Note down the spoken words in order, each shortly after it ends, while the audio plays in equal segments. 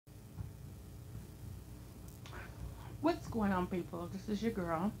What's going on, people? This is your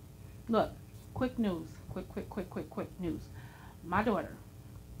girl. Look, quick news. Quick news. My daughter,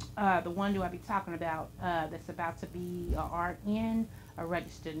 the one who I be talking about, that's about to be a RN, a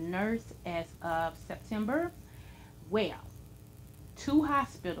registered nurse as of September. Well, two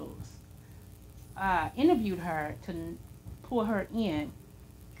hospitals interviewed her to pull her in.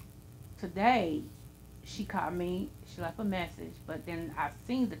 Today, she called me. She left a message, but then I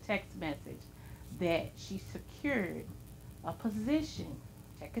seen the text message that she secured a position.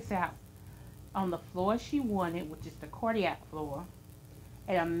 Check this out. On the floor she wanted, which is the cardiac floor,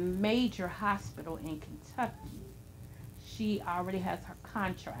 at a major hospital in Kentucky. She already has her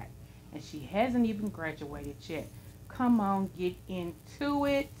contract and she hasn't even graduated yet. Come on, get into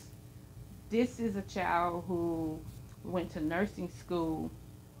it. This is a child who went to nursing school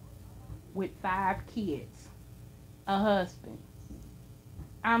with 5 kids, a husband.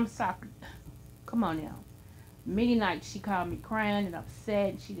 I'm sorry. Come on now. Many nights she called me crying and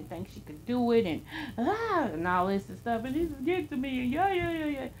upset, and she didn't think she could do it, and all this and stuff, and this is getting to me, and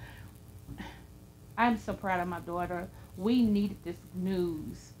yeah. I'm so proud of my daughter. We needed this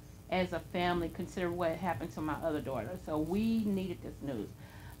news as a family, consider what happened to my other daughter. So we needed this news.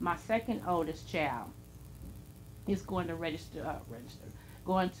 My second oldest child is going to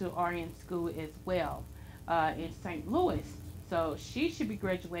going to RN school as well, in St. Louis. So she should be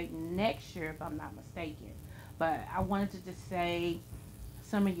graduating next year, if I'm not mistaken. But I wanted to just say,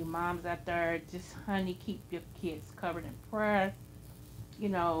 some of you moms out there, just honey, keep your kids covered in prayer. You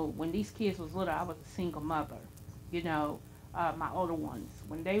know, when these kids was little, I was a single mother. You know, my older ones,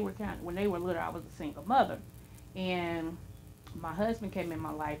 when they were little, I was a single mother, and my husband came in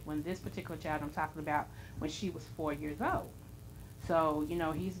my life when this particular child I'm talking about, when she was 4 years old. So, you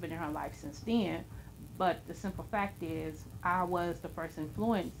know, he's been in her life since then. But the simple fact is, I was the first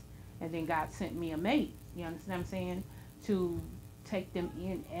influence, and then God sent me a mate. You understand what I'm saying? To take them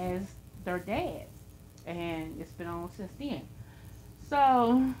in as their dad. And it's been on since then.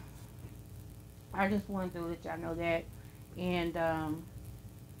 So, I just wanted to let y'all know that. And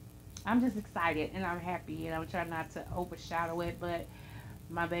I'm just excited and I'm happy. And I'm trying not to overshadow it. But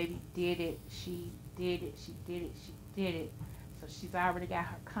my baby did it. She did it. She did it. She did it. So she's already got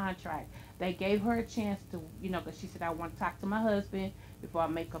her contract. They gave her a chance to, you know, because she said, I want to talk to my husband before I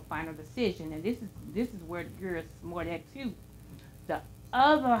make a final decision. And this is where the girls more that too. The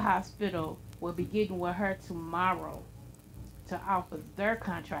other hospital will be getting with her tomorrow to offer their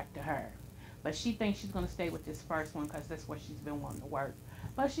contract to her. But she thinks she's going to stay with this first one because that's where she's been wanting to work.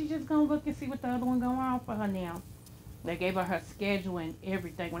 But she's just going to look and see what the other one going on for her now. They gave her schedule and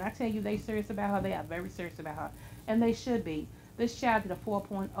everything. When I tell you they serious about her, they are very serious about her. And they should be. This child did a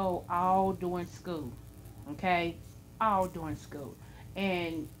 4.0 all during school. Okay? All during school.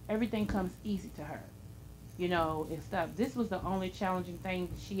 And everything comes easy to her. You know, and stuff. This was the only challenging thing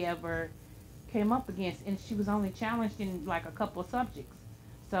that she ever came up against. And she was only challenged in like a couple of subjects.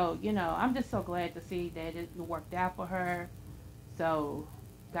 So, you know, I'm just so glad to see that it worked out for her. So,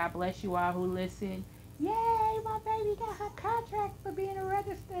 God bless you all who listen. Yay, my baby got her contract for being a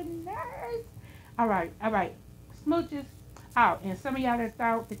registered nurse. All right. Smooches. Oh, and some of y'all that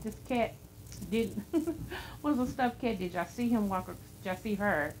thought that this cat didn't, was a stuffed cat. Did y'all see him walk, did y'all see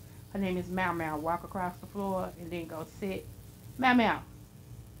her? Her name is Meow Meow. Walk across the floor and then go sit. Meow Meow.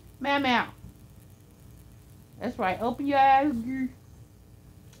 Meow Meow. That's right. Open your eyes.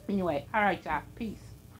 Anyway, all right, y'all. Peace.